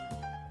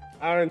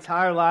Our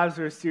entire lives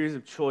are a series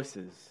of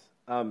choices.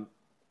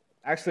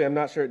 Actually, I'm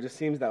not sure it just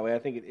seems that way. I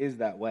think it is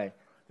that way.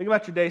 Think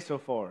about your day so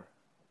far.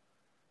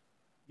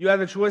 You had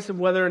the choice of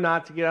whether or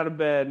not to get out of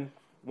bed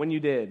when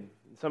you did.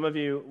 Some of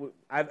you,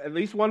 at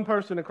least one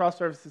person across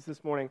services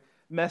this morning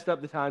messed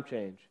up the time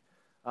change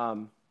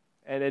and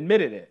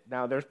admitted it.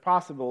 Now, it's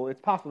possible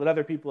that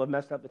other people have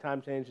messed up the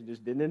time change and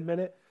just didn't admit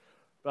it.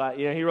 But,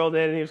 he rolled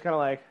in and he was kind of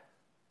like,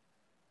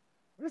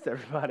 where's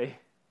everybody?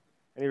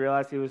 And he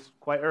realized he was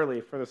quite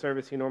early for the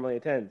service he normally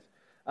attends.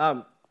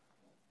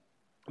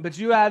 But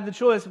you had the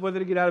choice of whether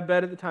to get out of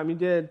bed at the time you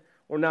did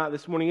or not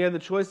this morning. You had the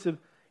choice of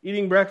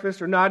eating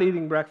breakfast or not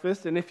eating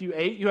breakfast. And if you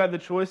ate, you had the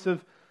choice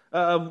of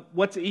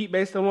what to eat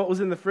based on what was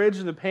in the fridge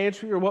or the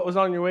pantry or what was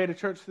on your way to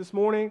church this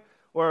morning,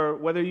 or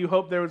whether you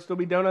hoped there would still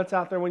be donuts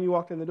out there when you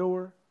walked in the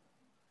door.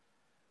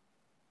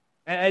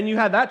 And you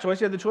had that choice.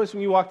 You had the choice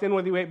when you walked in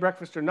whether you ate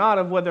breakfast or not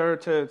of whether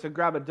to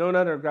grab a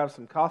donut or grab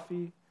some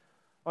coffee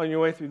on your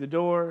way through the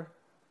door.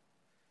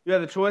 You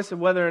had the choice of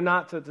whether or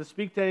not to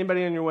speak to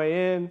anybody on your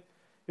way in.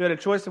 You had a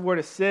choice of where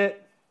to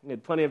sit. You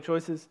had plenty of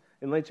choices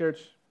in Lake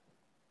Church.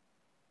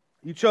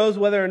 You chose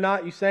whether or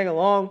not you sang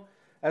along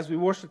as we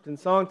worshiped and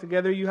sung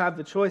together. You have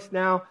the choice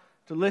now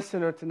to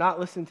listen or to not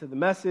listen to the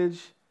message.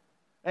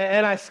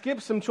 And I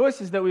skipped some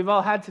choices that we've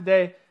all had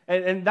today,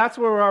 and that's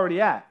where we're already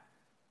at.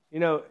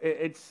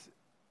 It's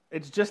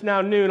just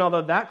now noon,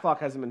 although that clock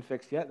hasn't been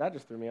fixed yet. That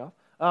just threw me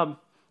off.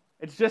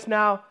 It's just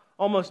now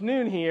almost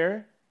noon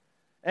here,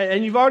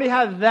 and you've already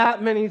had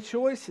that many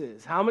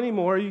choices. How many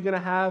more are you going to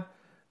have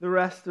the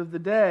rest of the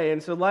day?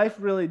 And so life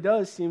really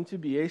does seem to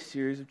be a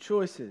series of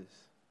choices.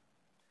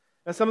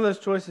 Now, some of those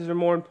choices are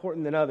more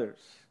important than others.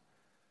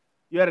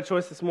 You had a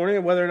choice this morning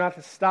of whether or not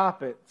to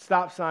stop at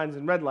stop signs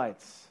and red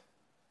lights.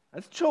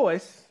 That's a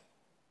choice.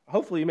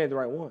 Hopefully you made the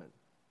right one.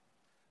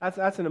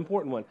 That's an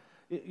important one.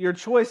 Your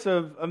choice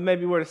of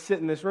maybe where to sit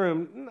in this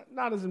room,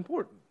 not as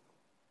important.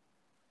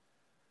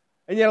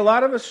 And yet a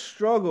lot of us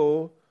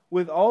struggle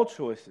with all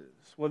choices,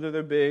 whether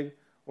they're big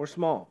or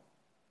small.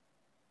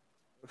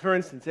 For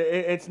instance,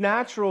 it's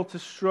natural to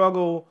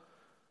struggle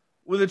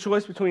with a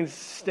choice between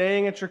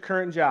staying at your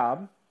current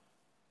job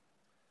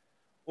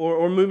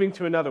or moving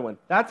to another one.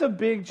 That's a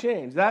big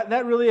change.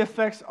 That really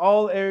affects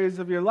all areas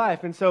of your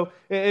life. And so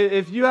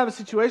if you have a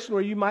situation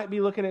where you might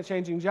be looking at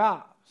changing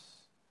jobs,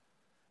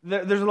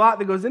 there's a lot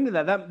that goes into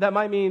that. That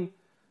might mean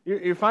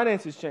your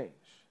finances change.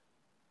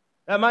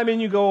 That might mean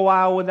you go a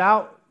while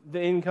without the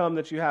income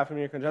that you have from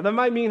your current job. That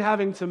might mean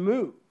having to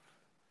move.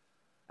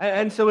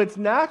 And so it's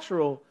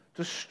natural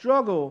to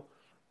struggle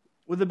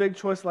with a big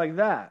choice like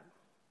that.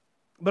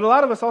 But a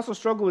lot of us also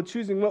struggle with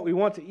choosing what we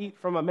want to eat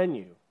from a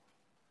menu.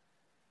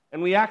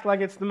 And we act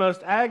like it's the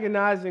most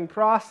agonizing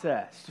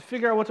process to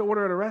figure out what to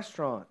order at a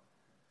restaurant.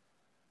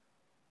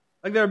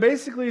 Like, there are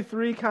basically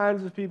three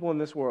kinds of people in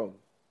this world.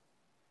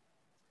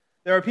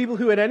 There are people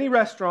who at any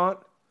restaurant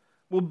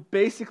will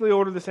basically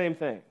order the same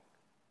thing.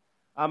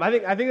 I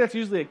think that's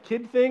usually a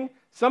kid thing.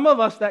 Some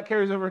of us, that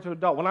carries over to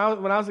adult. When I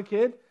was a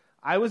kid,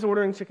 I was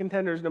ordering chicken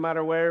tenders no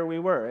matter where we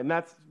were, and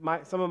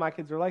some of my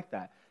kids are like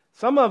that.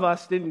 Some of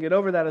us didn't get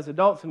over that as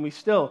adults, and we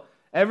still,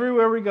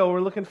 everywhere we go,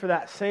 we're looking for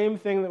that same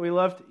thing that we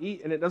love to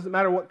eat, and it doesn't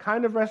matter what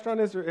kind of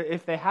restaurant it is, or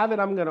if they have it,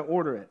 I'm going to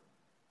order it.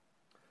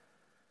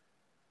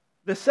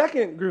 The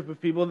second group of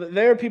people,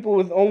 they're people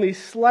with only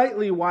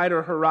slightly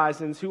wider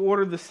horizons who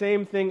order the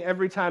same thing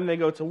every time they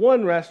go to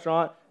one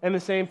restaurant and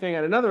the same thing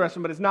at another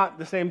restaurant, but it's not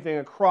the same thing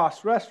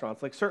across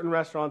restaurants. Like certain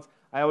restaurants,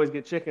 I always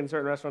get chicken.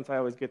 Certain restaurants, I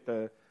always get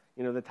the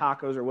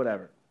tacos or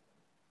whatever.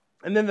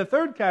 And then the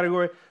third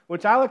category,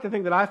 which I like to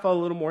think that I fall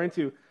a little more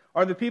into,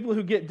 are the people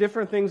who get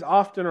different things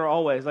often or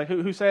always, like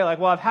who say, like,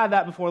 well, I've had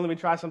that before, let me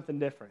try something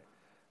different.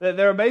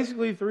 There are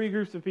basically three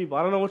groups of people.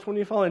 I don't know which one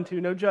you fall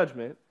into, no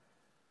judgment.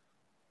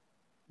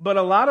 But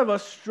a lot of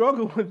us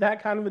struggle with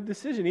that kind of a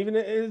decision. Even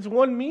if it's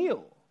one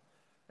meal,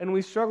 and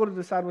we struggle to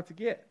decide what to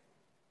get.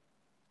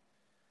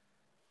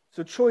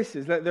 So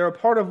choices, they're a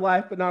part of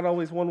life, but not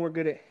always one we're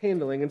good at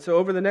handling. And so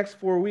over the next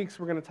 4 weeks,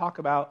 we're going to talk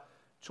about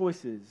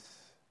choices.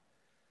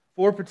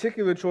 4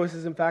 particular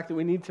choices, in fact, that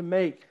we need to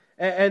make.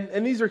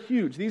 And these are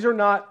huge. These are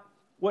not,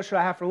 what should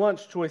I have for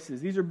lunch choices.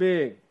 These are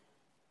big.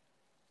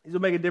 These will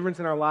make a difference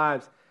in our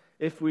lives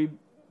if we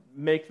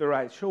make the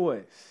right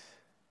choice.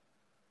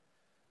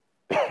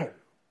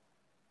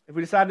 If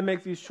we decide to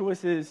make these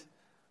choices,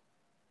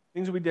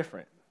 things will be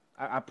different.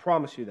 I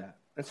promise you that.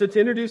 And so to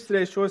introduce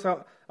today's choice, I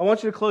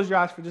want you to close your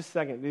eyes for just a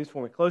second. Do this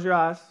for me. Close your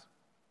eyes.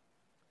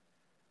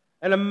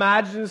 And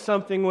imagine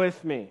something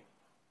with me.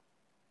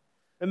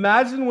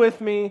 Imagine with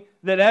me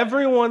that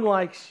everyone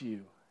likes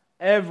you.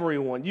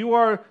 Everyone. You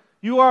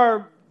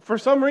are, for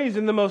some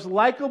reason, the most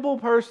likable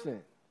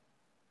person.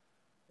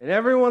 And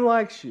everyone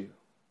likes you.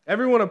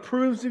 Everyone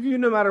approves of you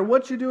no matter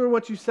what you do or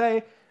what you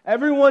say.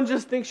 Everyone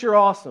just thinks you're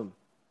awesome.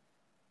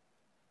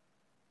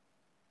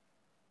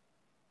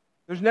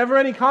 There's never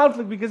any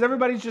conflict because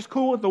everybody's just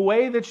cool with the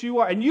way that you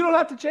are. And you don't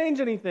have to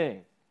change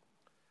anything.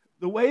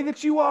 The way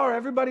that you are,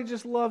 everybody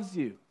just loves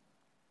you.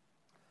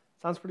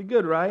 Sounds pretty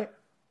good, right?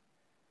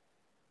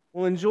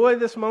 Well, enjoy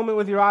this moment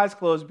with your eyes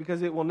closed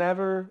because it will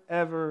never,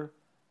 ever,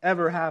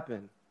 ever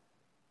happen.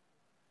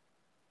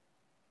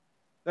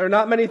 There are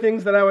not many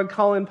things that I would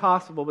call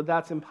impossible, but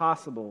that's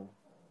impossible.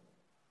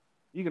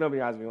 You can open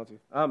your eyes if you want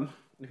to,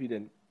 if you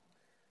didn't.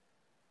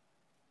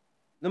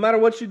 No matter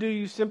what you do,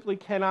 you simply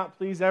cannot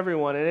please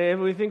everyone. And if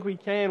we think we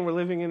can, we're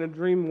living in a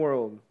dream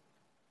world.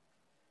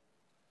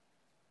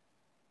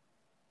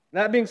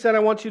 That being said, I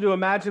want you to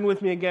imagine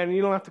with me again,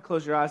 you don't have to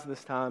close your eyes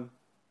this time,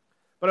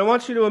 but I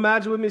want you to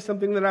imagine with me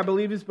something that I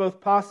believe is both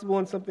possible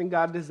and something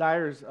God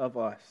desires of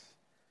us.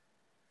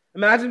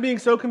 Imagine being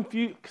so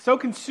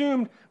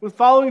consumed with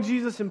following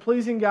Jesus and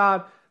pleasing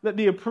God that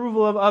the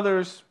approval of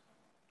others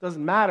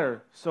doesn't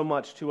matter so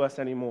much to us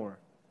anymore.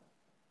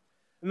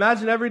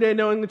 Imagine every day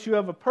knowing that you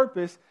have a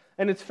purpose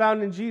and it's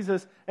found in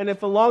Jesus, and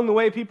if along the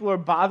way people are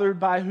bothered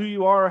by who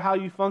you are or how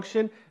you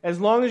function,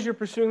 as long as you're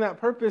pursuing that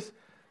purpose,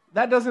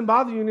 that doesn't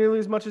bother you nearly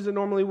as much as it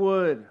normally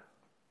would.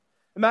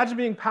 Imagine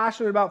being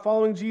passionate about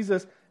following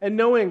Jesus and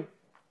knowing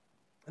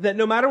that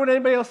no matter what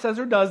anybody else says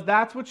or does,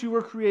 that's what you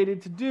were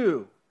created to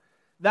do.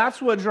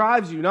 That's what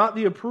drives you, not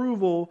the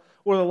approval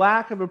or the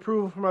lack of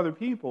approval from other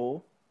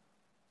people,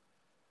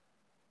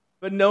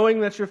 but knowing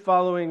that you're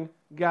following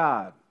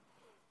God.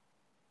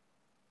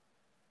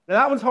 Now,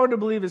 that one's hard to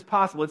believe is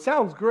possible. It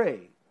sounds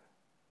great,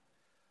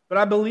 but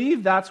I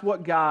believe that's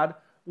what God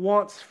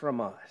wants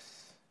from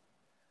us.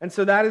 And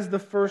so that is the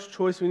first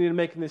choice we need to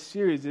make in this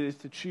series, is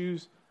to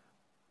choose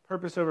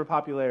purpose over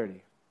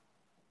popularity.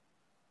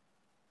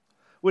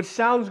 Which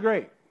sounds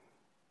great.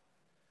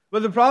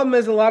 But the problem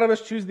is a lot of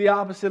us choose the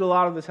opposite a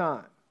lot of the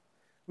time.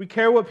 We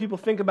care what people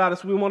think about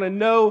us. We want to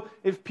know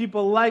if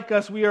people like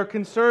us. We are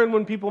concerned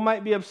when people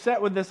might be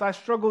upset with this. I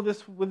struggle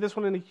with this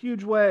one in a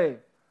huge way.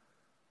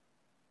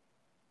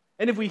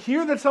 And if we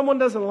hear that someone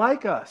doesn't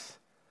like us,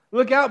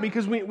 look out,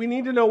 because we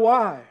need to know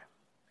why.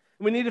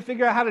 We need to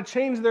figure out how to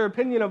change their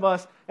opinion of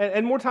us.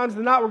 And more times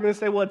than not, we're going to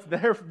say, well, it's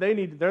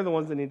they're the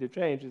ones that need to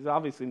change. It's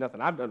obviously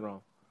nothing I've done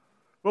wrong.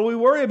 But we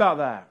worry about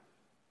that.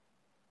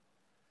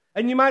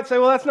 And you might say,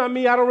 well, that's not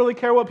me. I don't really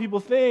care what people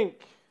think.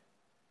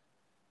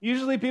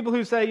 Usually people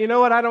who say, you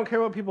know what, I don't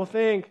care what people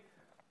think,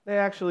 they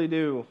actually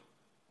do.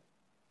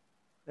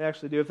 They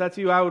actually do. If that's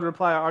you, I would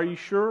reply, are you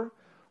sure?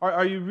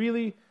 Are you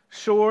really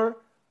sure?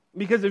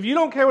 Because if you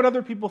don't care what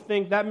other people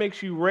think, that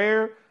makes you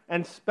rare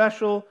and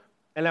special,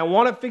 and I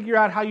want to figure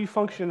out how you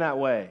function that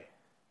way.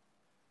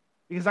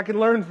 Because I can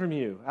learn from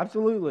you,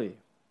 absolutely.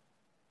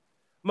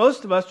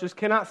 Most of us just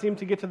cannot seem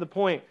to get to the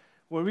point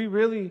where we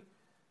really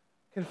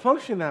can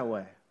function that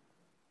way.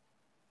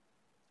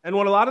 And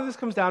what a lot of this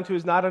comes down to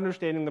is not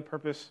understanding the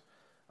purpose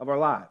of our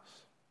lives.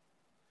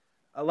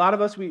 A lot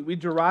of us, we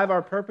derive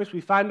our purpose,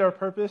 we find our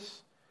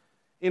purpose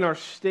in our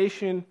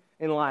station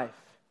in life,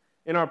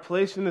 in our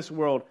place in this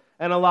world.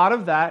 And a lot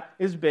of that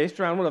is based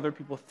around what other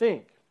people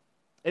think.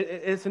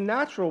 It's a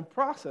natural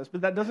process,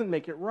 but that doesn't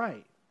make it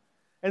right.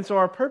 And so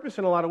our purpose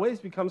in a lot of ways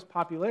becomes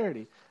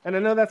popularity. And I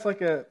know that's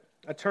like a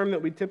term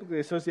that we typically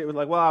associate with,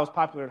 like, well, I was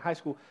popular in high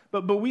school.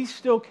 But we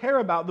still care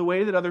about the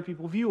way that other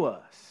people view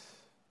us.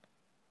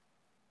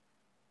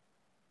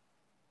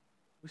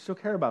 We still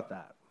care about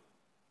that.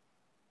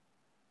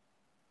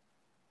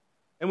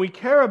 And we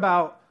care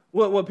about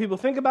what people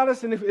think about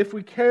us, and if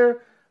we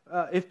care,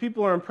 if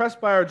people are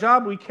impressed by our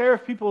job, we care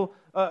if people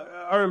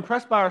are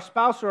impressed by our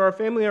spouse or our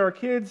family or our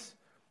kids,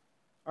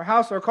 our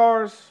house, our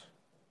cars.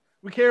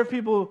 We care if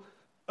people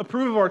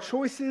approve of our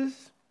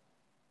choices.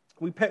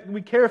 We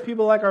care if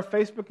people like our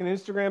Facebook and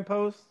Instagram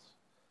posts.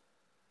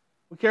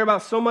 We care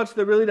about so much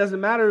that really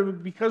doesn't matter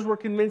because we're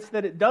convinced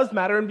that it does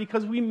matter and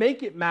because we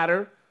make it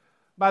matter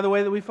by the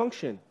way that we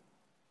function.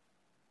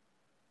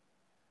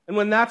 And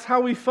when that's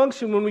how we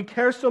function, when we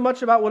care so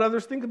much about what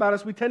others think about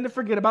us, we tend to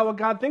forget about what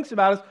God thinks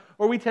about us,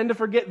 or we tend to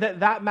forget that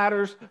that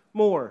matters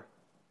more.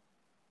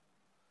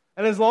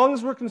 And as long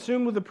as we're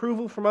consumed with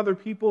approval from other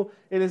people,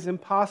 it is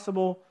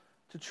impossible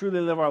to truly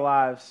live our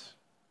lives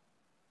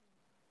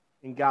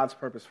in God's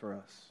purpose for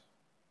us.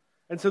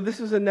 And so this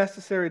is a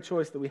necessary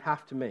choice that we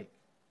have to make.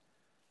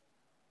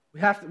 We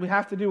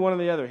have to do one or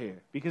the other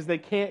here, because they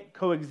can't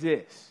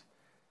coexist.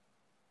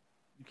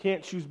 You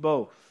can't choose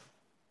both.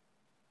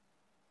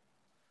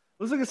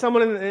 Let's look at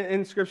someone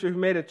in Scripture who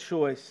made a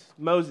choice.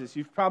 Moses.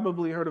 You've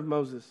probably heard of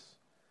Moses.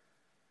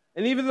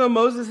 And even though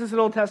Moses is an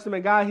Old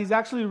Testament guy, he's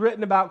actually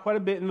written about quite a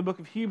bit in the book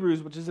of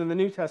Hebrews, which is in the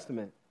New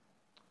Testament.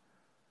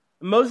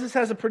 Moses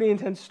has a pretty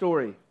intense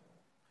story.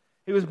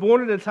 He was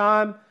born at a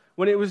time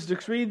when it was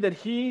decreed that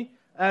he,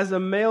 as a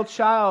male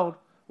child,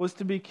 was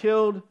to be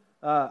killed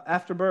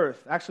after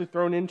birth, actually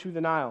thrown into the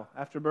Nile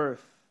after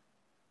birth.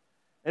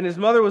 And his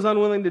mother was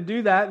unwilling to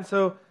do that, and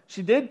so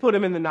she did put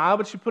him in the Nile,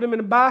 but she put him in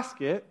a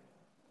basket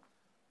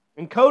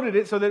and coated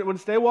it so that it would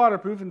stay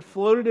waterproof and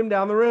floated him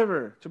down the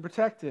river to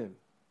protect him.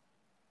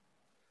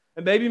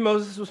 And baby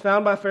Moses was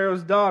found by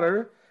Pharaoh's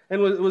daughter and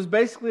was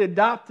basically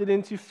adopted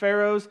into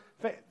Pharaoh's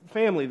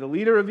family, the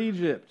leader of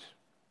Egypt,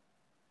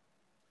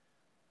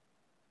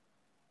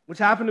 which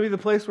happened to be the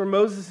place where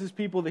Moses'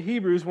 people, the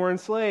Hebrews, were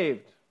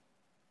enslaved.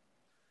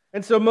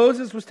 And so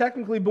Moses was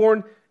technically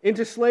born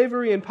into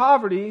slavery and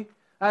poverty,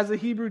 as a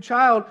Hebrew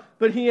child,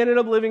 but he ended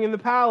up living in the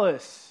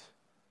palace.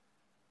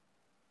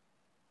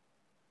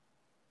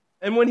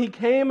 And when he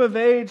came of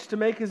age to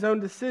make his own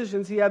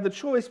decisions, he had the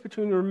choice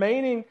between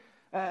remaining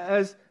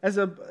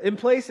in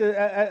place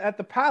at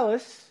the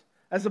palace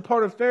as a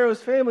part of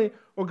Pharaoh's family,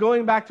 or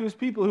going back to his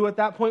people who at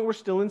that point were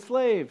still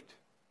enslaved.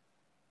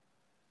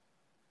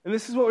 And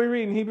this is what we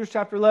read in Hebrews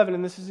chapter 11,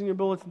 and this is in your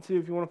bulletin too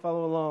if you want to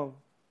follow along.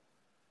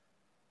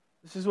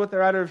 This is what the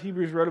writer of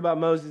Hebrews wrote about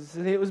Moses. It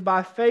said, "It was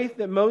by faith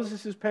that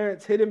Moses'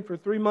 parents hid him for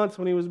 3 months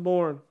when he was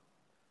born.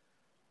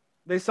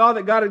 They saw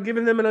that God had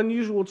given them an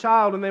unusual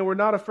child, and they were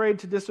not afraid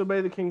to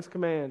disobey the king's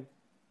command.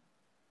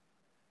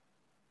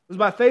 It was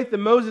by faith that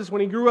Moses,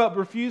 when he grew up,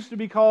 refused to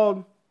be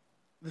called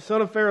the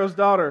son of Pharaoh's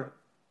daughter.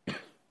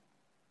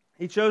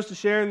 He chose to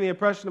share in the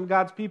oppression of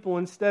God's people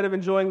instead of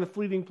enjoying the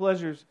fleeting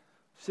pleasures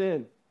of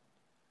sin.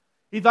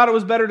 He thought it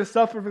was better to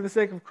suffer for the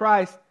sake of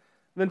Christ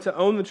than to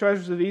own the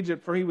treasures of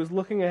Egypt, for he was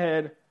looking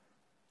ahead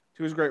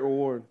to his great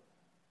reward."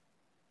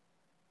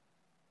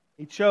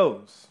 He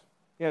chose.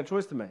 He had a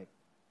choice to make.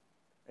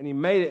 And he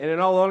made it. And in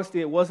all honesty,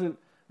 it wasn't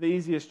the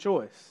easiest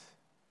choice.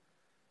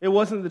 It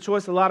wasn't the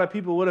choice a lot of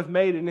people would have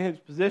made in his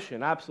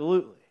position,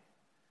 absolutely.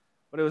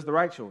 But it was the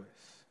right choice.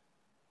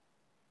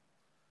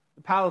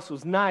 The palace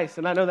was nice,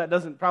 and I know that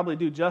doesn't probably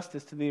do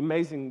justice to the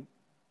amazing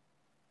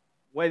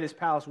way this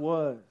palace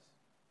was.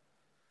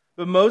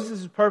 But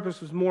Moses'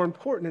 purpose was more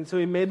important, and so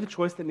he made the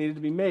choice that needed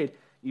to be made,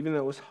 even though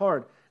it was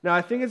hard. Now,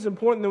 I think it's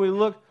important that we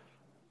look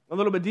a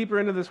little bit deeper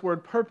into this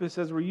word purpose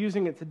as we're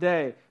using it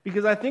today,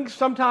 because I think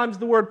sometimes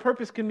the word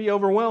purpose can be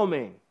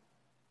overwhelming.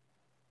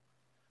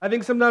 I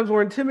think sometimes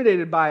we're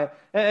intimidated by it.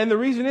 And the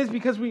reason is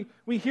because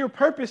we hear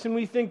purpose and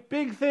we think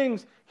big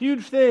things,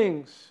 huge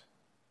things.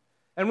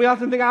 And we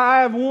often think,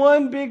 I have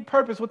one big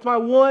purpose. What's my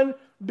one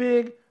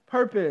big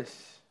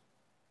purpose?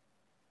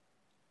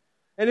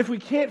 And if we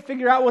can't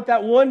figure out what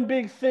that one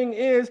big thing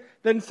is,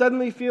 then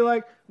suddenly feel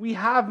like we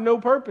have no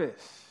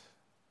purpose.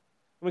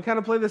 And we kind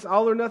of play this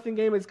all or nothing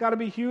game. It's got to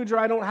be huge or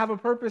I don't have a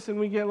purpose, and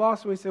we get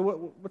lost and we say,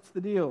 what's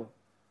the deal?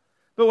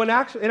 But in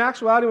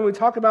actuality, when we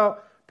talk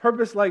about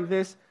purpose like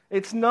this,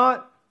 it's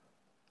not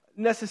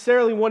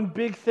necessarily one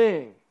big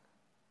thing.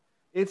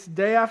 It's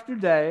day after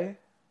day,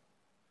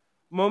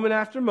 moment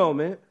after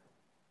moment,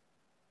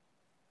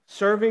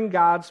 serving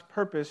God's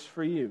purpose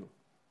for you.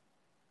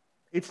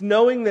 It's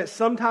knowing that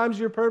sometimes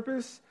your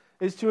purpose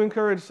is to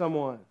encourage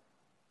someone.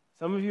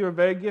 Some of you are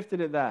very gifted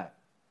at that.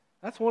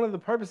 That's one of the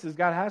purposes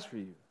God has for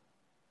you.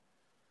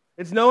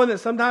 It's knowing that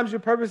sometimes your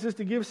purpose is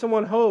to give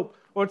someone hope,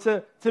 or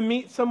to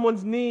meet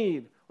someone's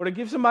need, or to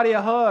give somebody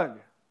a hug.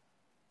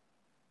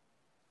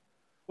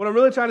 What I'm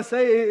really trying to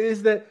say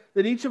is that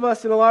each of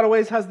us in a lot of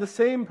ways has the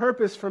same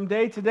purpose from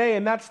day to day,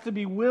 and that's to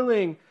be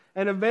willing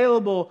and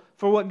available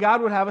for what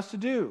God would have us to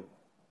do.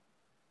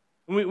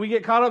 And we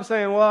get caught up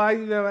saying, well, I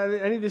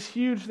need this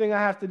huge thing I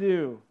have to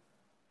do.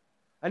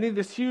 I need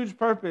this huge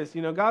purpose.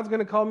 God's going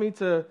to call me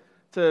to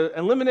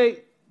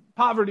eliminate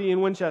poverty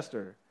in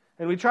Winchester.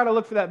 And we try to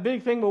look for that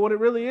big thing, but what it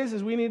really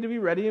is we need to be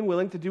ready and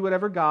willing to do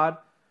whatever God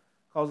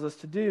calls us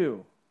to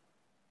do,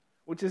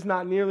 which is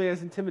not nearly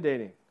as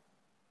intimidating.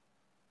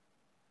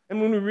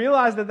 And when we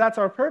realize that that's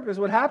our purpose,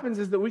 what happens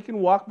is that we can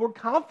walk more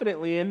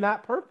confidently in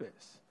that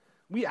purpose.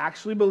 We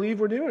actually believe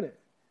we're doing it.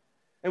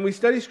 And we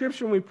study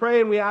Scripture and we pray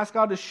and we ask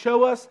God to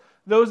show us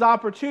those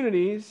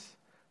opportunities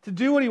to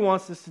do what He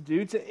wants us to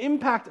do, to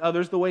impact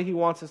others the way He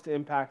wants us to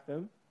impact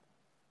them.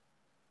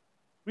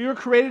 We were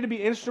created to be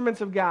instruments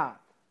of God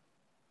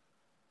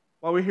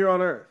while we're here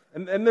on earth.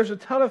 And there's a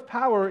ton of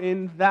power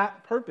in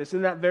that purpose,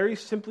 in that very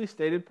simply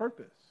stated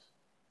purpose.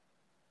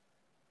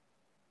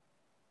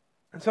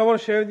 And so I want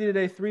to share with you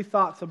today 3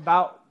 thoughts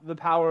about the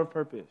power of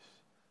purpose,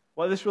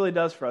 what this really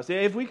does for us.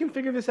 If we can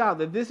figure this out,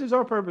 that this is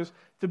our purpose,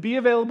 to be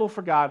available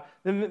for God,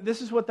 then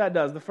this is what that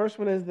does. The first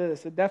one is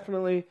this: it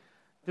definitely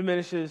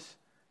diminishes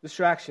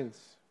distractions,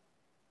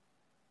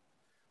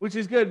 which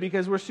is good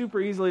because we're super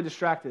easily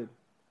distracted.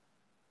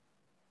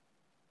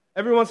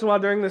 Every once in a while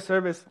during this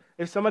service,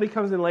 if somebody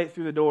comes in late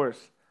through the doors,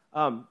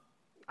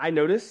 I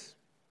notice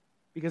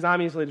because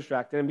I'm easily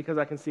distracted and because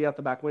I can see out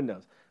the back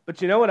windows.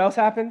 But you know what else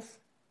happens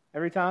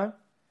every time?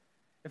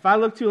 If I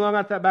look too long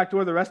out that back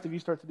door, the rest of you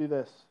start to do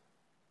this.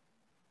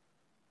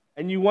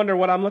 And you wonder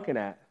what I'm looking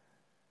at.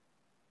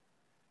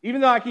 Even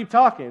though I keep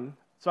talking,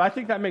 so I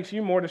think that makes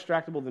you more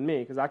distractible than me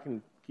because I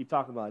can keep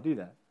talking while I do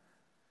that.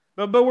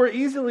 But we're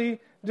easily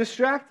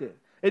distracted.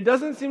 It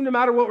doesn't seem to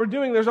matter what we're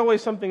doing. There's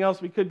always something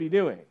else we could be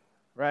doing,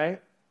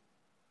 right?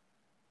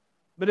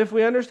 But if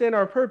we understand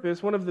our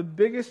purpose, one of the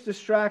biggest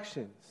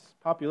distractions,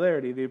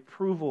 popularity, the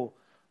approval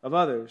of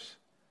others,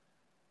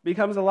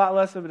 becomes a lot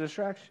less of a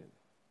distraction.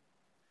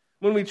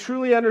 When we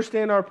truly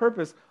understand our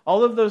purpose,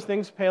 all of those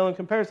things pale in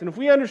comparison. If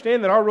we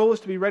understand that our role is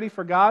to be ready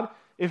for God,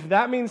 if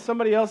that means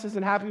somebody else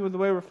isn't happy with the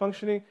way we're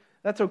functioning,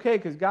 that's okay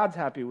because God's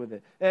happy with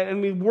it.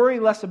 And we worry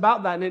less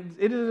about that, and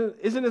it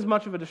isn't as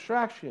much of a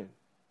distraction.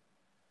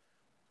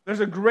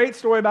 There's a great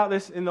story about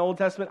this in the Old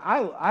Testament.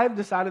 I've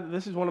decided that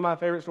this is one of my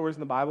favorite stories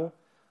in the Bible.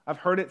 I've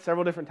heard it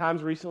several different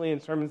times recently in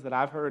sermons that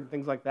I've heard,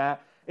 things like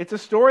that. It's a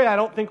story I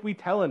don't think we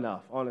tell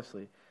enough,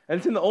 honestly. And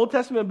it's in the Old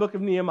Testament book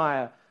of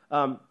Nehemiah.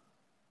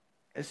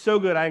 It's so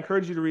good. I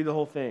encourage you to read the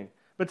whole thing.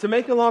 But to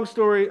make a long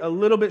story a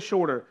little bit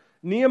shorter,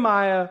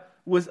 Nehemiah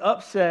was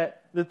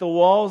upset that the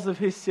walls of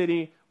his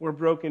city were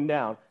broken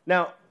down.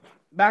 Now,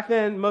 back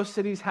then, most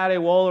cities had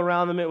a wall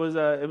around them. It was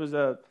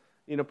a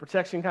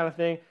protection kind of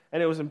thing,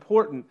 and it was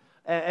important.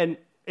 And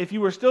if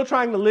you were still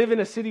trying to live in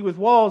a city with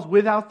walls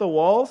without the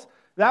walls,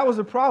 that was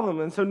a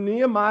problem. And so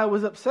Nehemiah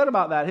was upset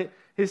about that.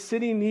 His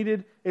city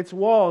needed its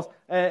walls.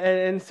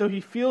 And so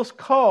he feels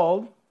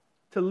called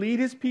to lead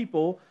his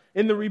people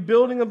in the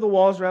rebuilding of the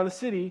walls around the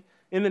city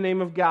in the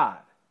name of God.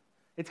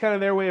 It's kind of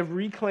their way of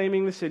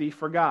reclaiming the city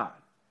for God.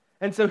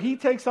 And so he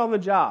takes on the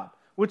job,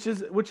 which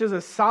is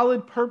a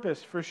solid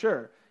purpose for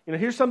sure.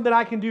 Here's something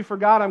I can do for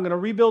God. I'm going to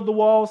rebuild the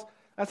walls.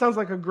 That sounds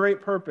like a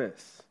great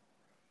purpose.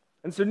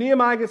 And so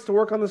Nehemiah gets to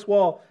work on this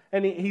wall,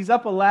 and he's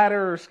up a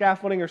ladder or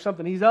scaffolding or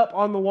something. He's up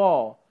on the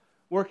wall,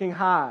 working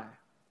high.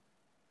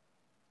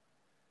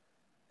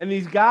 And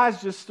these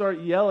guys just start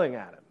yelling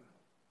at him.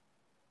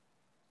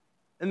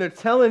 And they're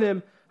telling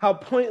him how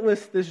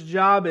pointless this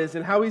job is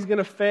and how he's going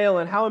to fail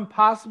and how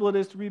impossible it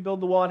is to rebuild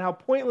the wall and how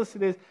pointless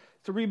it is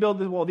to rebuild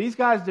the wall. These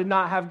guys did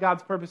not have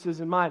God's purposes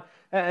in mind.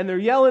 And they're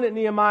yelling at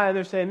Nehemiah and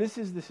they're saying, this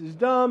is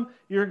dumb,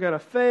 you're going to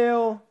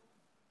fail.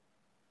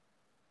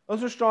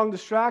 Those are strong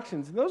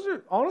distractions. And those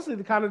are honestly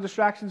the kind of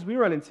distractions we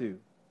run into.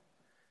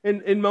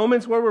 In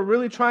moments where we're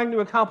really trying to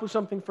accomplish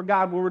something for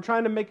God, where we're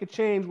trying to make a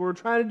change, where we're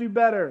trying to do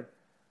better.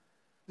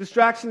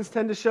 Distractions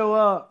tend to show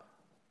up.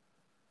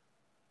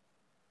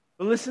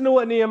 But listen to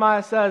what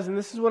Nehemiah says, and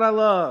this is what I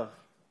love.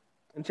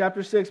 In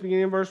chapter 6,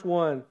 beginning in verse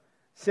 1.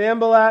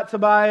 Sanballat,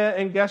 Tobiah,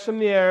 and Geshem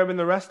the Arab, and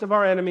the rest of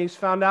our enemies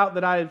found out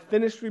that I had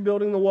finished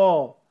rebuilding the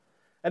wall,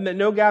 and that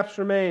no gaps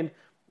remained,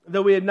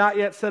 though we had not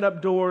yet set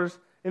up doors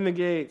in the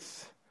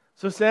gates.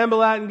 So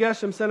Sanballat and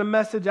Geshem sent a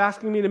message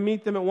asking me to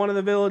meet them at one of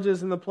the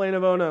villages in the plain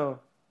of Ono.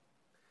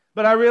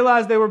 But I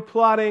realized they were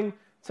plotting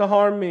to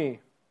harm me.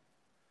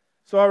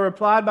 So I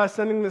replied by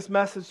sending this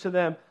message to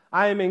them.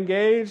 I am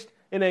engaged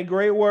in a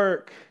great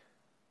work,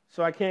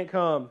 so I can't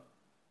come.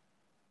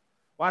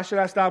 Why should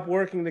I stop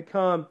working to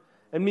come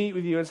and meet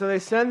with you? And so they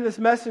send this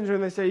messenger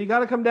and they say, you got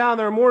to come down.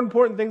 There are more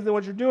important things than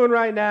what you're doing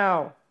right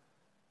now.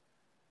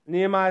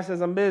 Nehemiah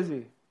says, I'm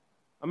busy.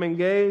 I'm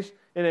engaged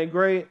in a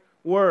great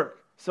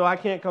work, so I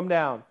can't come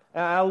down.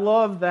 And I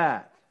love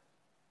that.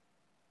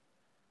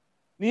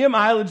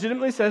 Nehemiah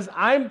legitimately says,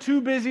 I'm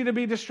too busy to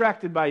be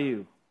distracted by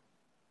you.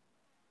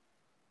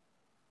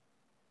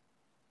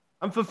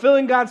 I'm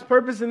fulfilling God's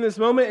purpose in this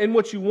moment, and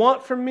what you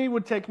want from me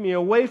would take me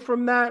away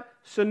from that,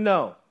 so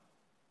no.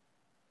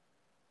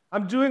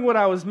 I'm doing what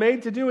I was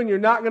made to do, and you're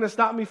not going to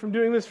stop me from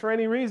doing this for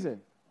any reason.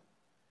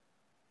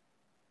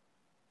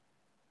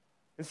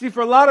 And see,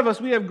 for a lot of us,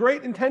 we have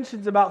great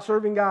intentions about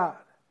serving God.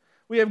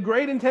 We have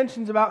great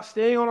intentions about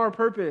staying on our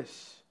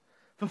purpose,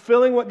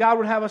 fulfilling what God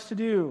would have us to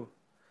do.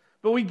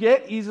 But we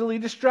get easily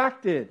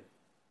distracted.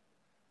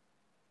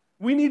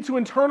 We need to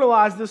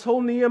internalize this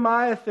whole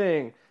Nehemiah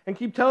thing and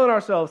keep telling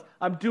ourselves,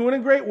 I'm doing a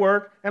great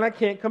work and I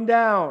can't come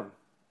down.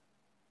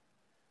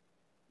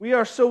 We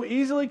are so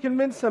easily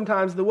convinced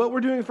sometimes that what we're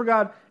doing for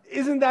God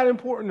isn't that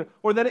important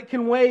or that it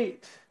can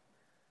wait.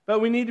 But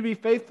we need to be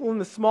faithful in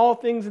the small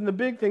things and the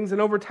big things, and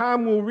over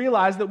time we'll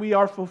realize that we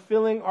are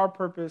fulfilling our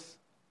purpose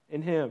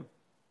in Him.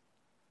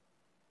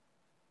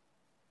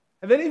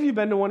 Have any of you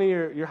been to one of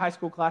your high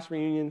school class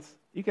reunions?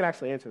 You can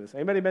actually answer this.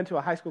 Anybody been to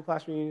a high school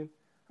class reunion?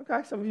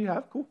 Okay, some of you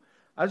have. Cool.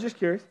 I was just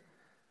curious.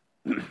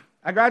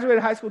 I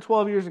graduated high school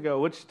 12 years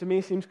ago, which to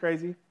me seems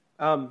crazy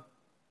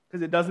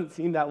because it doesn't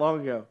seem that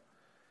long ago.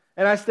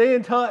 And I stay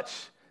in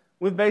touch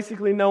with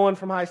basically no one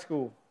from high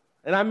school.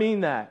 And I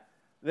mean that.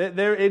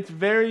 It's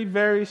very,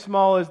 very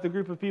small as the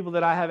group of people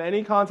that I have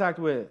any contact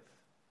with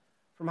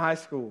from high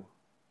school.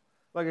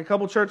 Like a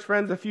couple church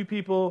friends, a few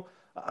people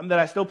that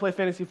I still play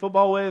fantasy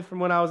football with from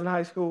when I was in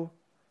high school.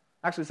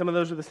 Actually, some of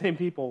those are the same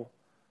people.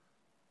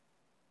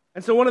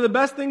 And so one of the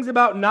best things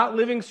about not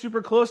living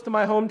super close to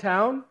my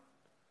hometown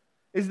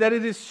is that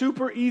it is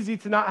super easy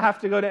to not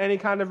have to go to any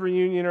kind of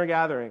reunion or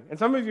gathering. And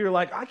some of you are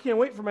like, I can't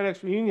wait for my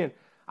next reunion.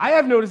 I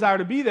have no desire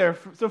to be there.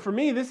 So for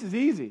me, this is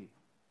easy.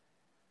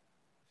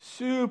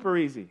 Super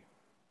easy.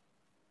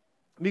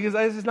 Because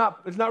it's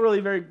not really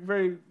very,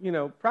 very,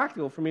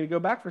 practical for me to go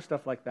back for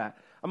stuff like that.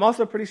 I'm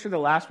also pretty sure the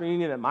last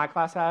reunion that my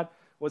class had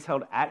was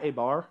held at a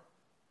bar.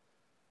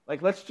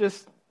 Like,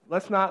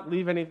 let's not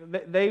leave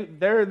anything.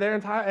 Their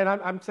entire, and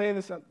I'm saying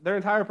this, their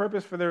entire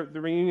purpose for the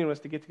reunion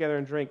was to get together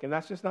and drink, and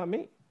that's just not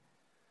me.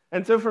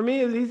 And so for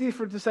me, it's easy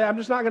to say, I'm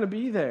just not going to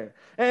be there.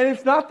 And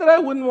it's not that I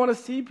wouldn't want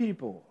to see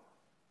people.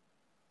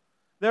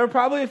 There are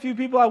probably a few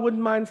people I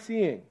wouldn't mind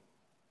seeing.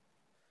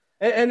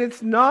 And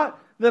it's not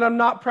that I'm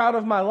not proud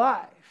of my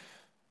life,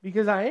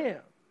 because I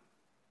am.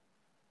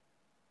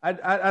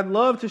 I'd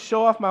love to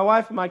show off my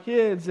wife and my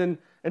kids and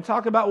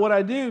talk about what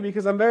I do,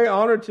 because I'm very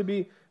honored to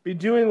be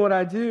doing what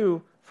I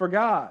do for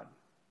God.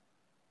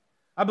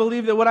 I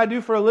believe that what I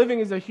do for a living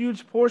is a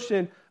huge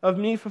portion of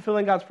me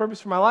fulfilling God's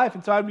purpose for my life,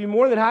 and so I'd be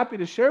more than happy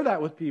to share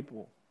that with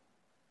people.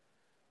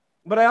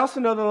 But I also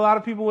know that a lot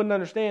of people wouldn't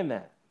understand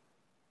that.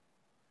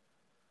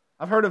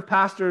 I've heard of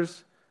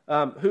pastors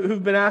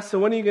who've been asked, so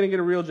when are you going to get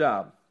a real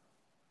job?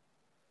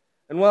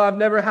 And while I've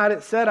never had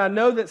it said, I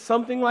know that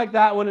something like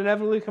that would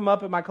inevitably come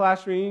up at my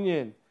class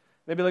reunion.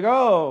 They'd be like,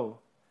 oh,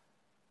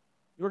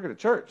 you work at a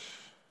church.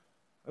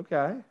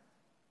 Okay.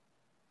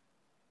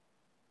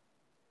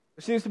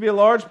 There seems to be a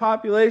large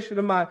population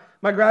of my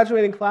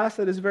graduating class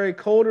that is very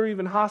cold or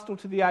even hostile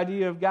to the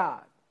idea of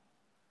God.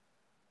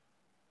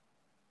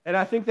 And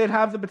I think they'd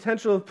have the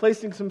potential of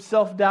placing some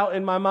self-doubt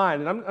in my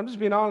mind. And I'm just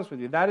being honest with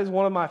you. That is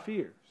one of my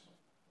fears.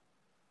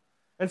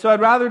 And so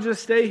I'd rather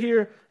just stay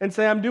here and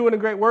say I'm doing a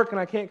great work and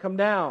I can't come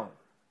down.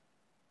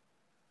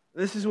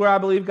 This is where I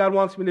believe God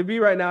wants me to be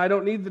right now. I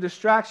don't need the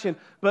distraction.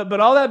 But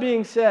all that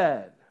being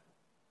said,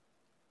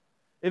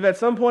 if at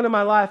some point in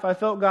my life I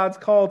felt God's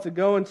call to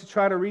go and to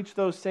try to reach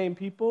those same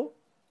people,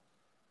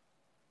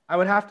 I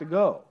would have to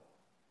go.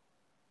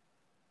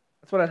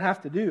 That's what I'd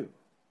have to do.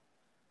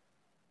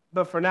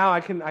 But for now,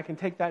 I can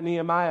take that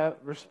Nehemiah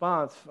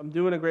response. I'm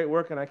doing a great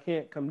work and I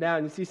can't come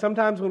down. You see,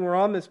 sometimes when we're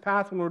on this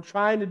path, when we're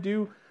trying to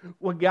do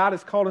what God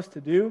has called us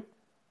to do,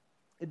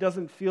 it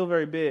doesn't feel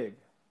very big.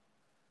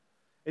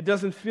 It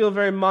doesn't feel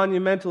very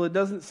monumental. It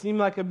doesn't seem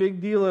like a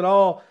big deal at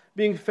all.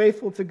 Being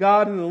faithful to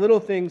God in the little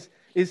things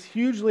is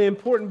hugely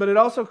important, but it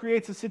also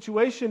creates a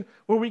situation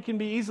where we can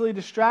be easily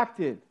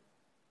distracted.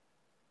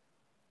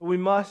 But we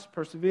must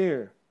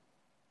persevere.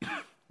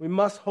 We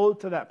must hold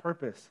to that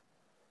purpose.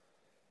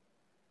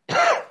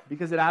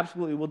 Because it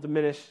absolutely will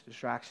diminish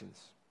distractions.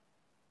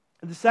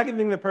 And the second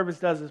thing that purpose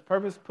does is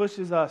purpose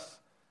pushes us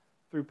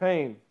through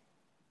pain.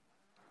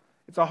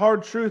 It's a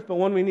hard truth, but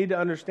one we need to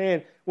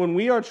understand. When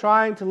we are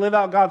trying to live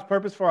out God's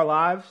purpose for our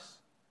lives,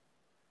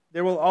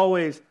 there will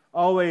always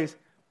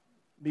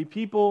be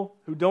people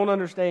who don't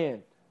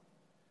understand.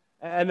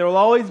 And there will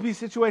always be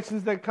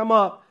situations that come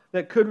up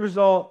that could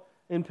result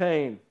in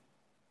pain.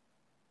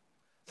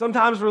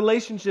 Sometimes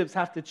relationships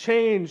have to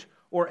change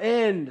or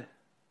end,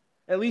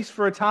 at least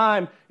for a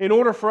time, in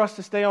order for us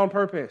to stay on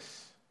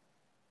purpose.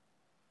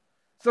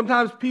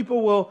 Sometimes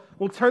people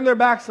will turn their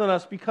backs on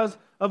us because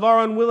of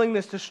our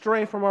unwillingness to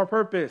stray from our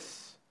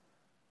purpose.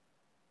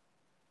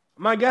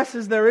 My guess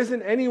is there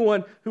isn't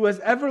anyone who has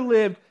ever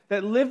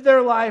lived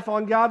their life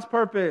on God's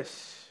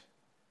purpose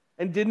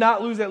and did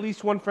not lose at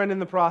least one friend in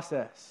the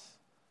process.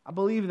 I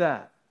believe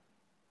that.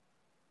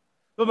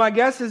 But my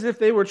guess is if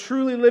they were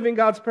truly living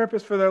God's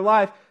purpose for their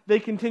life, they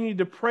continued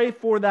to pray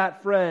for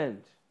that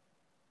friend.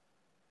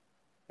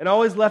 And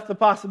always left the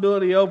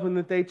possibility open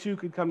that they too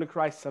could come to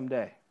Christ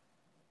someday.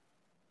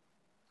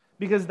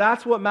 Because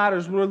that's what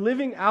matters. When we're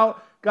living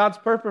out God's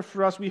purpose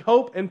for us, we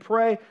hope and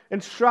pray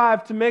and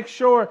strive to make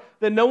sure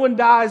that no one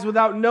dies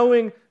without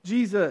knowing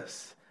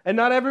Jesus. And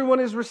not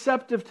everyone is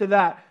receptive to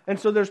that. And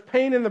so there's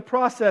pain in the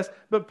process,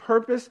 but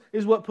purpose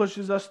is what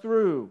pushes us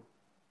through.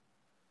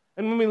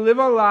 And when we live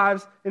our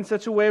lives in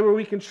such a way where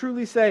we can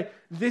truly say,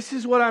 this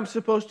is what I'm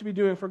supposed to be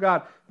doing for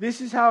God.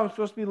 This is how I'm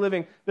supposed to be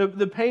living.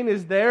 The pain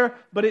is there,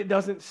 but it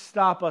doesn't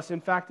stop us.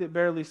 In fact, it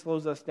barely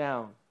slows us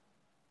down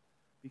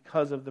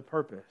because of the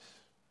purpose.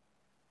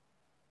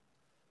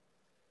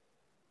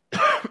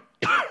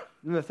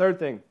 And the third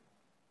thing,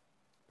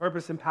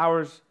 purpose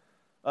empowers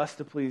us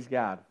to please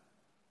God.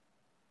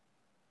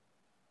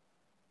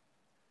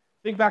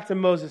 Think back to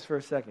Moses for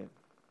a second.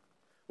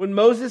 When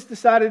Moses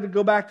decided to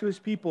go back to his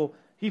people,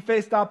 he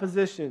faced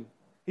opposition.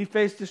 He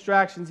faced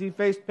distractions. He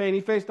faced pain.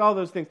 He faced all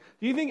those things.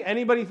 Do you think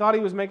anybody thought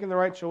he was making the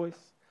right choice?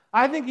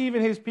 I think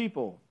even his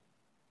people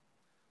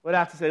would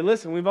have to say,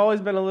 listen, we've always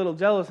been a little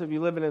jealous of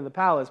you living in the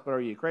palace, but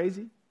are you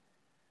crazy?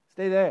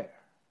 Stay there.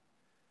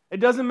 It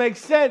doesn't make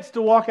sense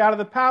to walk out of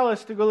the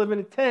palace to go live in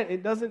a tent.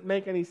 It doesn't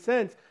make any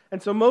sense. And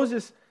so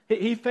Moses,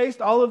 he faced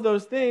all of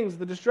those things,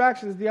 the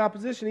distractions, the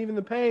opposition, even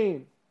the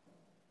pain.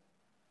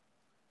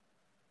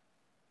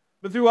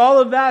 But through all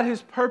of that,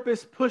 his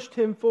purpose pushed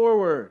him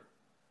forward.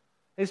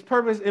 His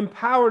purpose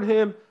empowered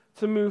him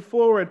to move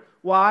forward.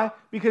 Why?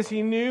 Because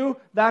he knew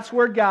that's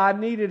where God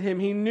needed him.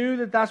 He knew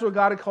that that's what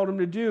God had called him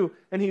to do.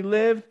 And he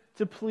lived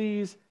to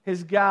please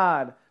his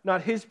God.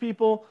 Not his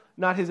people,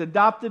 not his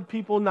adopted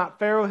people, not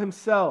Pharaoh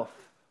himself.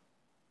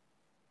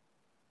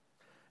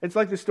 It's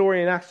like the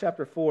story in Acts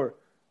chapter 4.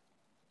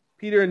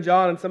 Peter and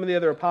John and some of the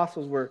other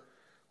apostles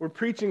were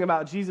preaching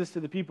about Jesus to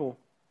the people.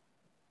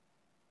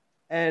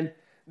 And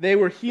they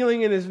were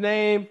healing in his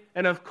name.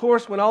 And of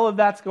course, when all of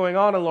that's going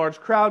on, a large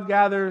crowd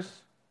gathers.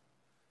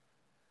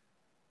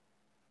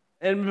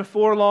 And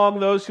before long,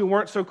 those who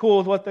weren't so cool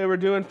with what they were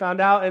doing found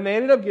out, and they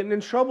ended up getting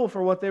in trouble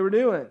for what they were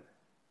doing.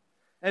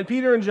 And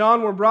Peter and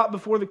John were brought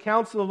before the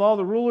council of all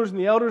the rulers and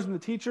the elders and the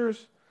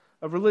teachers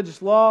of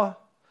religious law.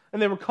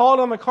 And they were called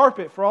on the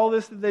carpet for all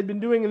this that they'd been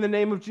doing in the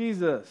name of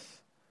Jesus.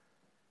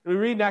 And we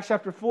read in Acts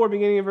chapter 4,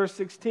 beginning in verse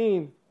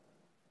 16.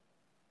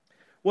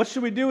 What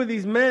should we do with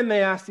these men?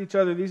 They asked each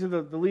other. These are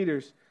the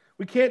leaders.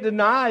 We can't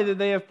deny that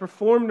they have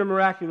performed a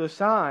miraculous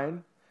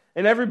sign,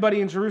 and everybody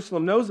in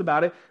Jerusalem knows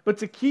about it. But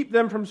to keep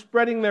them from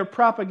spreading their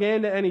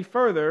propaganda any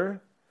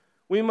further,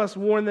 we must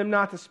warn them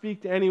not to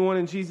speak to anyone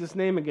in Jesus'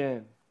 name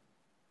again.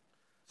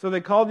 So they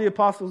called the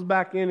apostles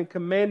back in and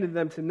commanded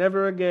them to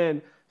never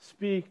again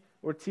speak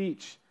or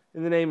teach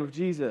in the name of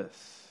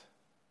Jesus.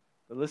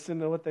 But listen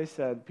to what they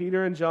said.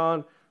 Peter and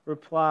John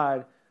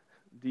replied,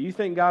 "Do you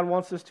think God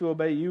wants us to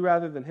obey you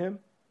rather than him?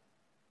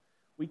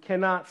 We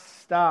cannot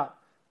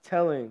stop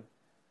telling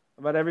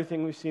about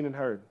everything we've seen and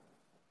heard."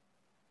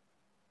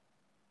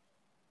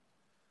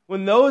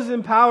 When those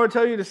in power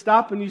tell you to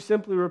stop and you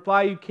simply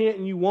reply you can't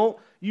and you won't,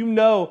 you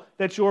know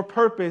that your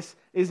purpose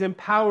is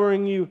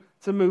empowering you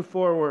to move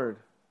forward.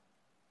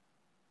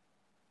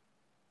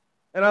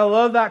 And I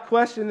love that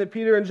question that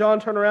Peter and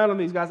John turn around on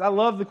these guys. I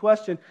love the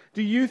question.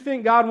 Do you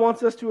think God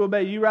wants us to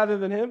obey you rather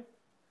than him?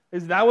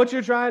 Is that what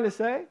you're trying to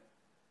say?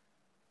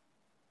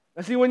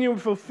 I see, when you're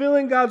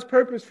fulfilling God's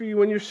purpose for you,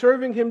 when you're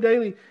serving him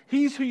daily,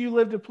 he's who you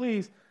live to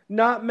please,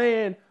 not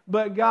man,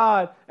 but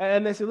God.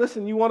 And they say,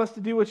 listen, you want us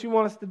to do what you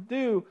want us to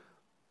do,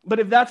 but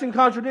if that's in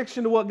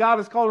contradiction to what God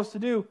has called us to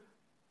do,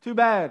 too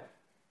bad.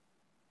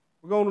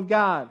 We're going with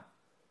God.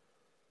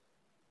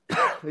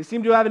 They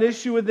seem to have an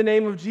issue with the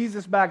name of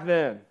Jesus back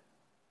then.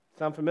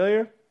 Sound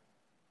familiar?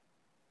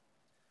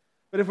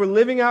 But if we're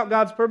living out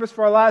God's purpose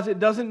for our lives, it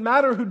doesn't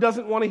matter who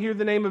doesn't want to hear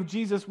the name of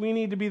Jesus. We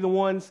need to be the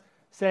ones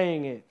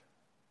saying it.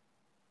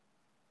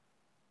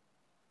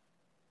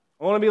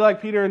 I want to be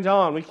like Peter and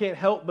John. We can't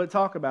help but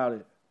talk about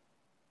it.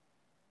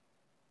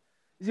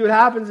 You see, what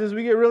happens is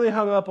we get really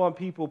hung up on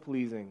people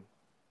pleasing.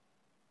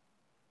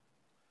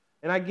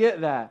 And I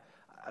get that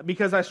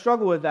because I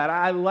struggle with that.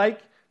 I like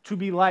to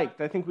be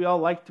liked. I think we all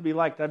like to be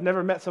liked. I've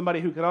never met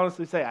somebody who can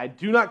honestly say, I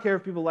do not care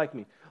if people like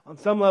me. On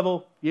some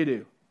level, you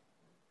do.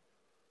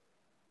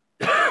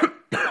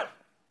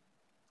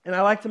 And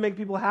I like to make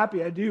people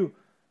happy. I do.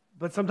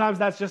 But sometimes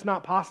that's just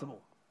not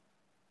possible.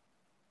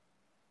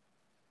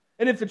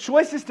 And if the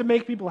choice is to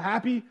make people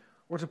happy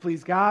or to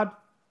please God,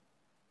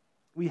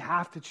 we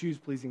have to choose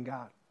pleasing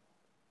God.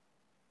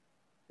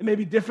 It may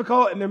be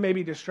difficult and there may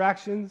be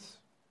distractions.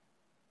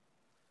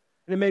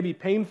 And it may be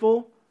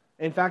painful.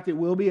 In fact, it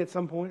will be at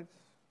some points.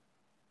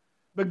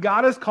 But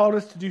God has called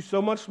us to do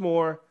so much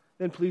more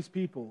than please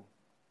people.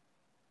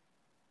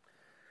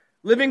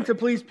 Living to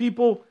please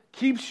people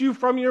keeps you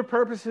from your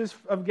purposes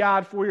of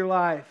God for your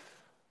life.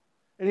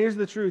 And here's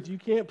the truth. You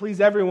can't please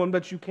everyone,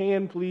 but you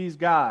can please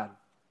God.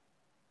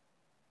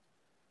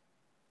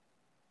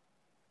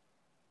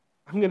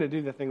 I'm going to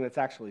do the thing that's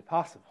actually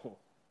possible.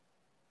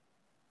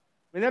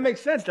 I mean, that makes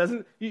sense,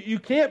 doesn't it? You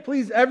can't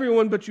please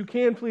everyone, but you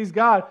can please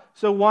God.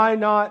 So why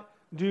not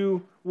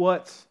do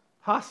what's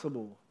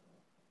possible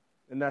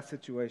in that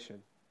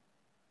situation?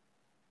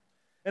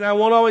 And I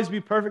won't always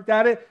be perfect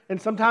at it, and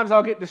sometimes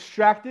I'll get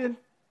distracted,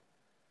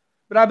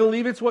 but I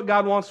believe it's what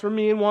God wants from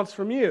me and wants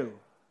from you.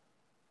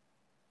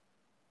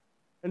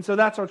 And so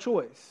that's our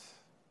choice.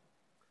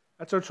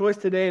 That's our choice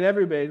today and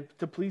every day,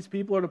 to please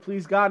people or to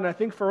please God. And I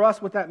think for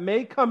us, what that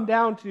may come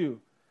down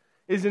to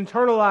is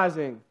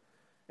internalizing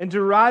and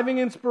deriving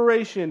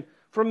inspiration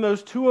from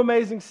those two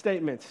amazing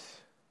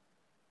statements.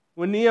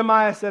 When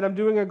Nehemiah said, I'm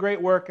doing a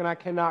great work and I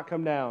cannot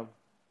come down.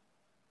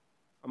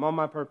 I'm on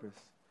my purpose.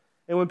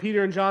 And when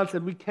Peter and John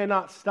said, we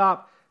cannot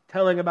stop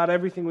telling about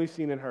everything we've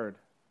seen and heard.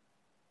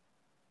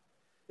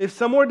 If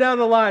somewhere down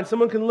the line,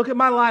 someone can look at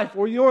my life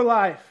or your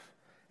life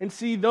and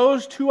see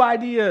those two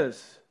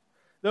ideas,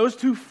 those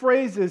two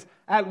phrases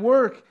at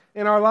work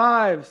in our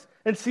lives,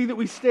 and see that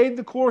we stayed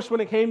the course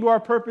when it came to our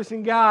purpose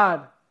in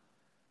God,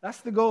 that's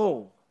the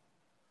goal.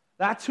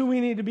 That's who we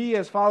need to be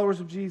as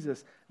followers of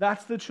Jesus.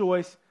 That's the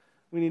choice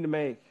we need to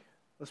make.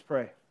 Let's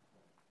pray.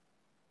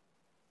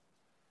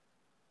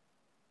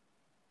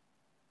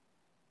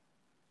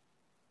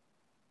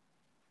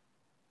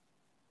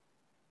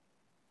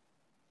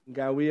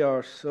 God, we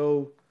are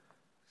so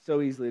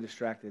easily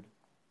distracted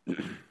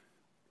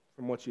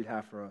from what you'd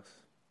have for us.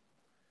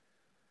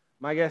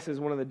 My guess is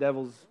one of the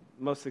devil's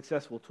most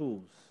successful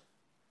tools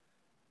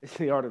is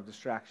the art of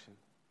distraction.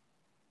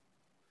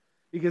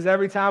 Because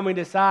every time we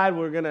decide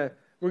we're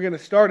gonna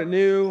start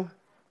anew,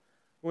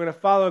 we're gonna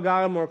follow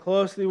God more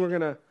closely,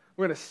 we're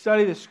gonna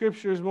study the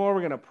scriptures more,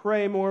 we're gonna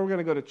pray more, we're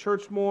gonna go to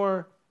church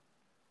more.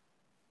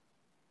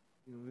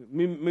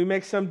 We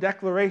make some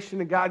declaration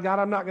to God,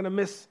 I'm not gonna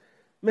miss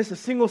a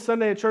single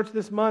Sunday at church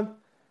this month.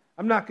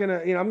 I'm not gonna,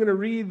 I'm gonna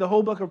read the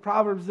whole book of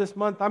Proverbs this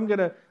month. I'm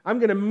gonna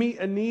meet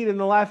a need in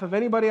the life of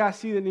anybody I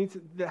see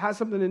that has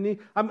something to need.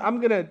 I'm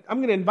gonna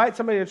invite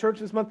somebody to church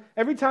this month.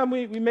 Every time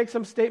we make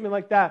some statement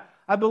like that,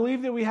 I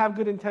believe that we have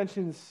good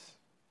intentions,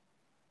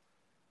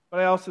 but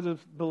I also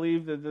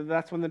believe that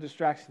that's when the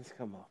distractions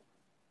come up.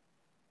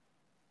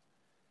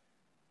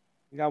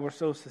 God, we're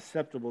so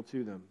susceptible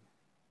to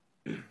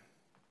them.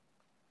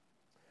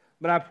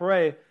 But I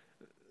pray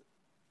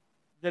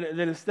that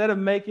instead of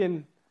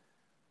making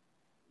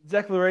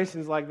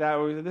declarations like that,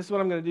 where this is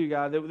what I'm going to do,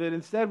 God, that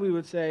instead we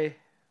would say,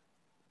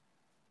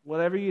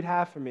 whatever you'd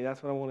have for me,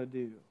 that's what I want to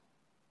do.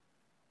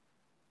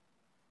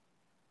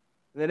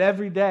 And that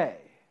every day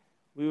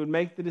we would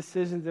make the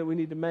decisions that we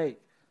need to make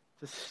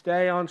to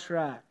stay on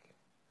track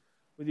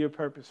with your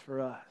purpose for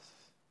us.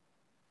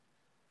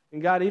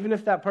 And God, even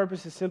if that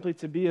purpose is simply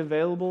to be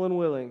available and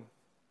willing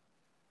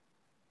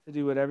to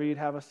do whatever you'd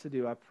have us to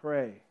do. I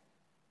pray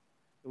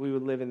that we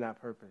would live in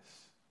that purpose.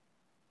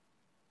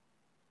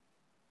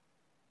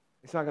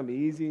 It's not going to be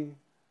easy.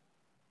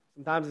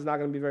 Sometimes it's not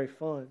going to be very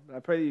fun. But I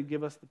pray that you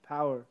give us the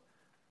power,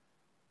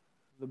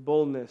 the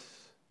boldness,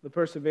 the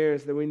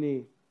perseverance that we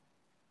need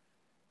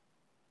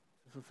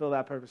to fulfill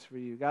that purpose for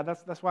you. God,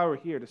 that's why we're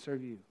here, to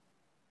serve you.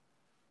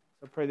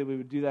 So I pray that we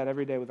would do that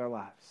every day with our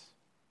lives.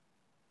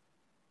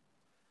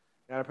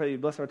 God, I pray that you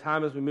bless our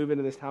time as we move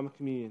into this time of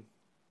communion.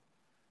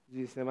 In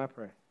Jesus' name I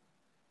pray.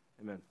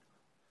 Amen.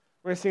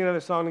 We're going to sing another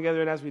song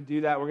together, and as we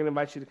do that, we're going to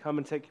invite you to come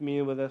and take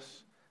communion with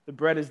us. The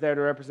bread is there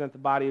to represent the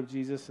body of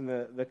Jesus, and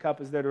the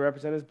cup is there to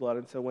represent his blood.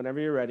 And so whenever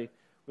you're ready,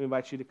 we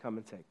invite you to come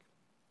and take.